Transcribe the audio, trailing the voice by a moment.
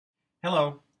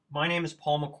Hello, my name is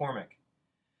Paul McCormick.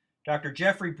 Dr.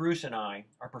 Jeffrey Bruce and I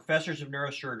are professors of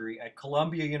neurosurgery at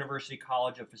Columbia University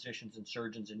College of Physicians and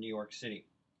Surgeons in New York City.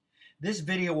 This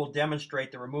video will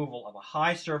demonstrate the removal of a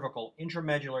high cervical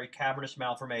intramedullary cavernous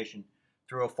malformation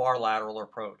through a far lateral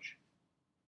approach.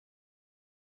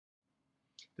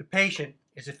 The patient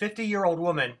is a 50-year-old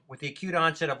woman with the acute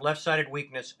onset of left-sided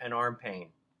weakness and arm pain.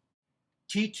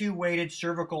 T2-weighted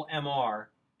cervical MR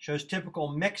shows typical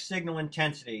mixed signal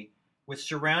intensity with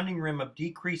surrounding rim of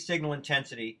decreased signal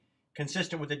intensity,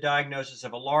 consistent with the diagnosis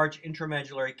of a large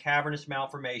intramedullary cavernous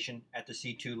malformation at the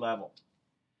C2 level.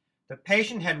 The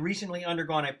patient had recently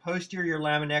undergone a posterior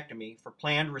laminectomy for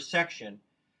planned resection,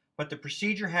 but the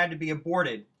procedure had to be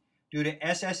aborted due to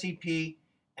SSEP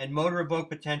and motor evoked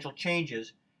potential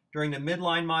changes during the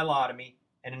midline myelotomy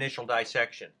and initial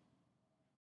dissection.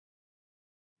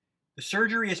 The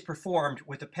surgery is performed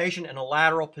with the patient in a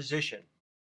lateral position.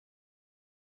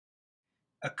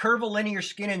 A curvilinear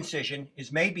skin incision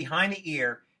is made behind the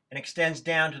ear and extends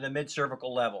down to the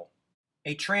mid-cervical level.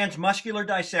 A transmuscular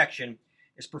dissection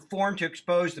is performed to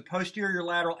expose the posterior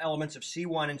lateral elements of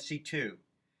C1 and C2.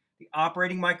 The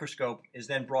operating microscope is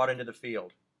then brought into the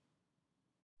field.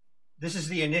 This is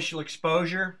the initial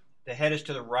exposure. The head is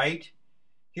to the right.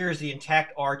 Here is the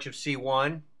intact arch of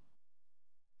C1.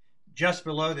 Just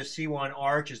below the C1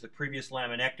 arch is the previous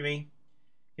laminectomy.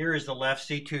 Here is the left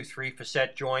C2-3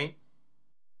 facet joint.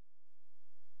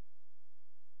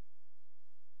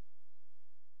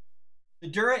 The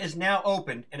dura is now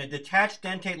opened and a detached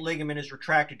dentate ligament is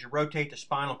retracted to rotate the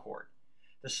spinal cord.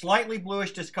 The slightly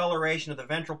bluish discoloration of the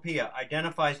ventral pia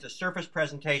identifies the surface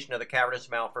presentation of the cavernous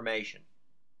malformation.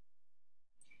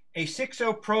 A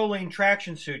 6-0 proline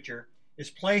traction suture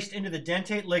is placed into the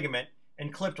dentate ligament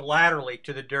and clipped laterally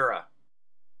to the dura.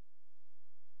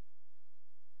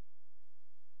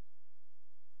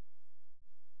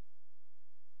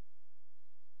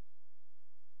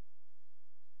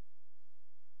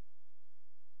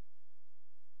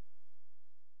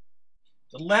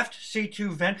 The left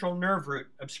C2 ventral nerve root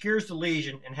obscures the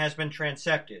lesion and has been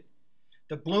transected.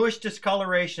 The bluish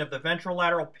discoloration of the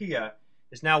ventrolateral pia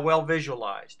is now well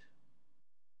visualized.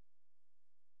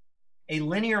 A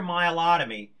linear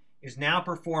myelotomy is now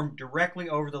performed directly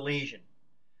over the lesion.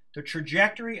 The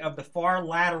trajectory of the far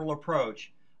lateral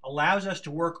approach allows us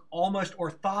to work almost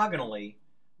orthogonally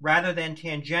rather than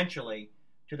tangentially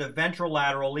to the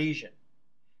ventrolateral lesion.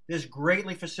 This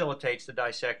greatly facilitates the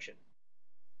dissection.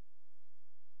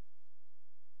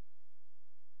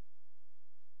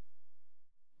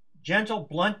 Gentle,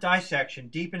 blunt dissection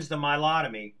deepens the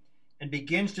myelotomy and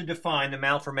begins to define the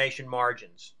malformation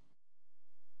margins.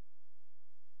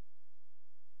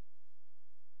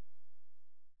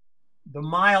 The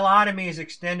myelotomy is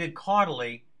extended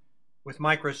caudally with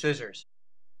microscissors.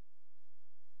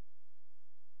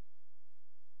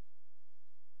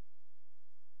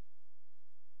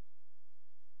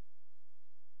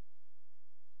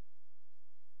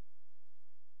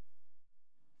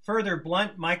 Further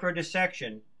blunt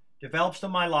microdissection develops the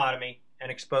myelotomy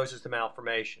and exposes the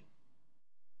malformation.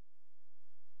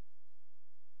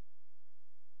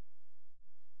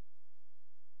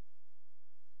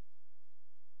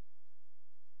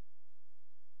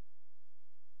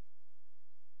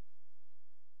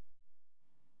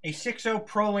 A 6-0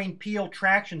 proline peel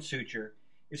traction suture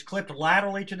is clipped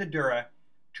laterally to the dura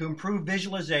to improve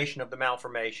visualization of the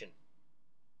malformation.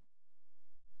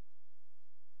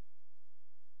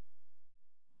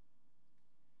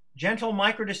 Gentle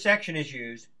microdissection is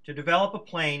used to develop a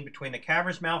plane between the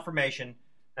cavernous malformation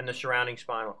and the surrounding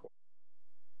spinal cord.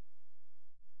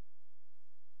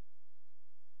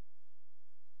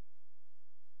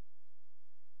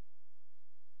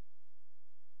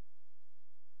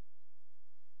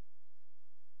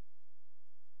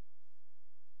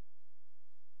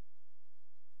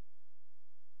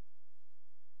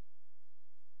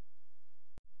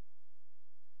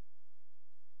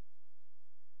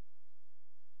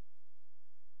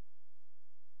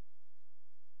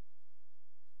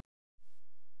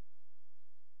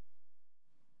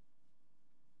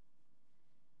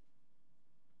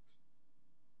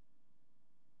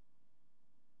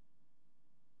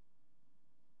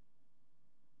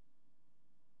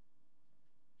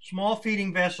 Small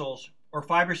feeding vessels or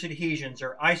fibrous adhesions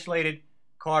are isolated,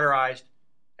 cauterized,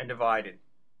 and divided.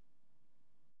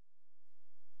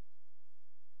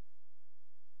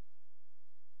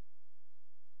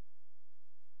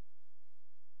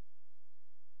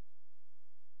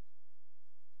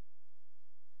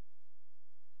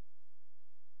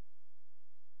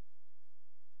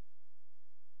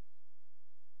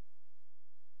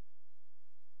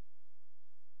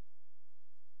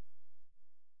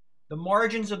 The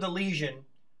margins of the lesion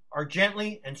are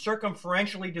gently and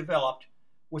circumferentially developed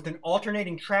with an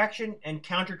alternating traction and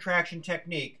countertraction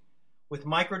technique with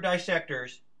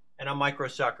microdissectors and a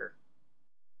microsucker.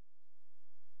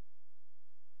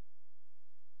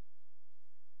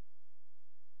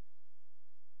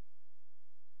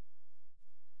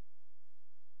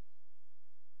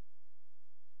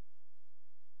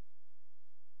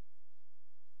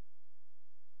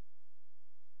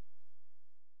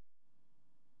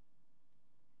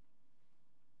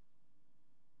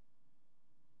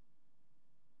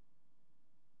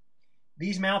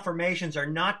 These malformations are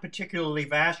not particularly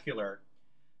vascular,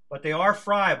 but they are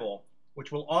friable,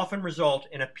 which will often result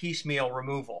in a piecemeal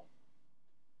removal.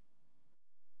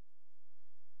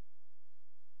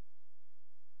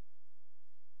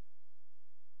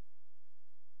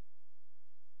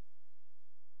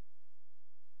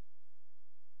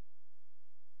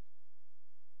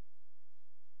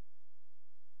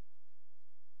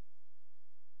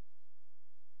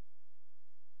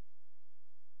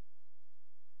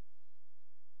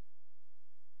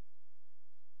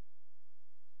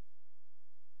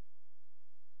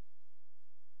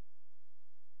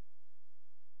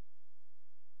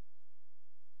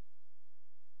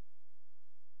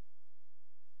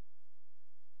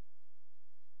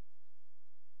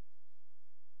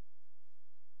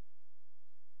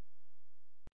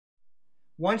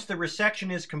 Once the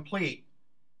resection is complete,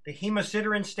 the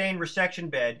hemosiderin-stained resection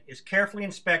bed is carefully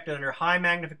inspected under high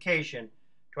magnification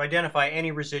to identify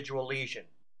any residual lesion.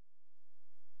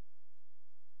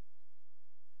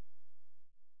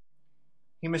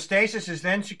 Hemostasis is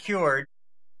then secured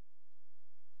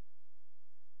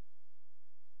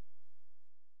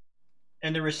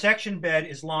and the resection bed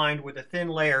is lined with a thin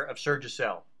layer of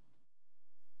Surgicel.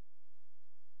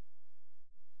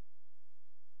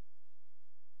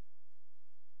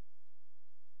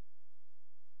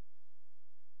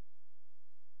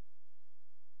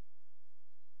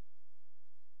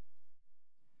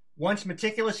 Once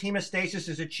meticulous hemostasis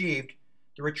is achieved,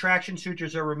 the retraction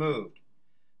sutures are removed.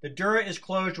 The dura is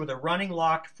closed with a running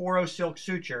locked 4-0 silk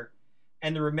suture,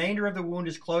 and the remainder of the wound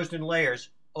is closed in layers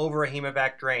over a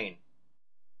hemovac drain.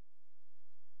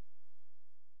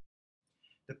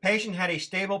 The patient had a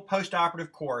stable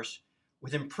postoperative course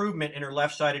with improvement in her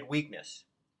left-sided weakness.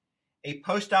 A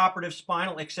postoperative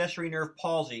spinal accessory nerve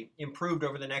palsy improved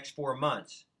over the next 4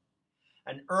 months.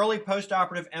 An early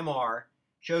postoperative MR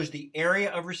shows the area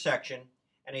of resection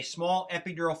and a small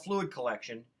epidural fluid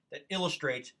collection that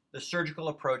illustrates the surgical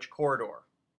approach corridor.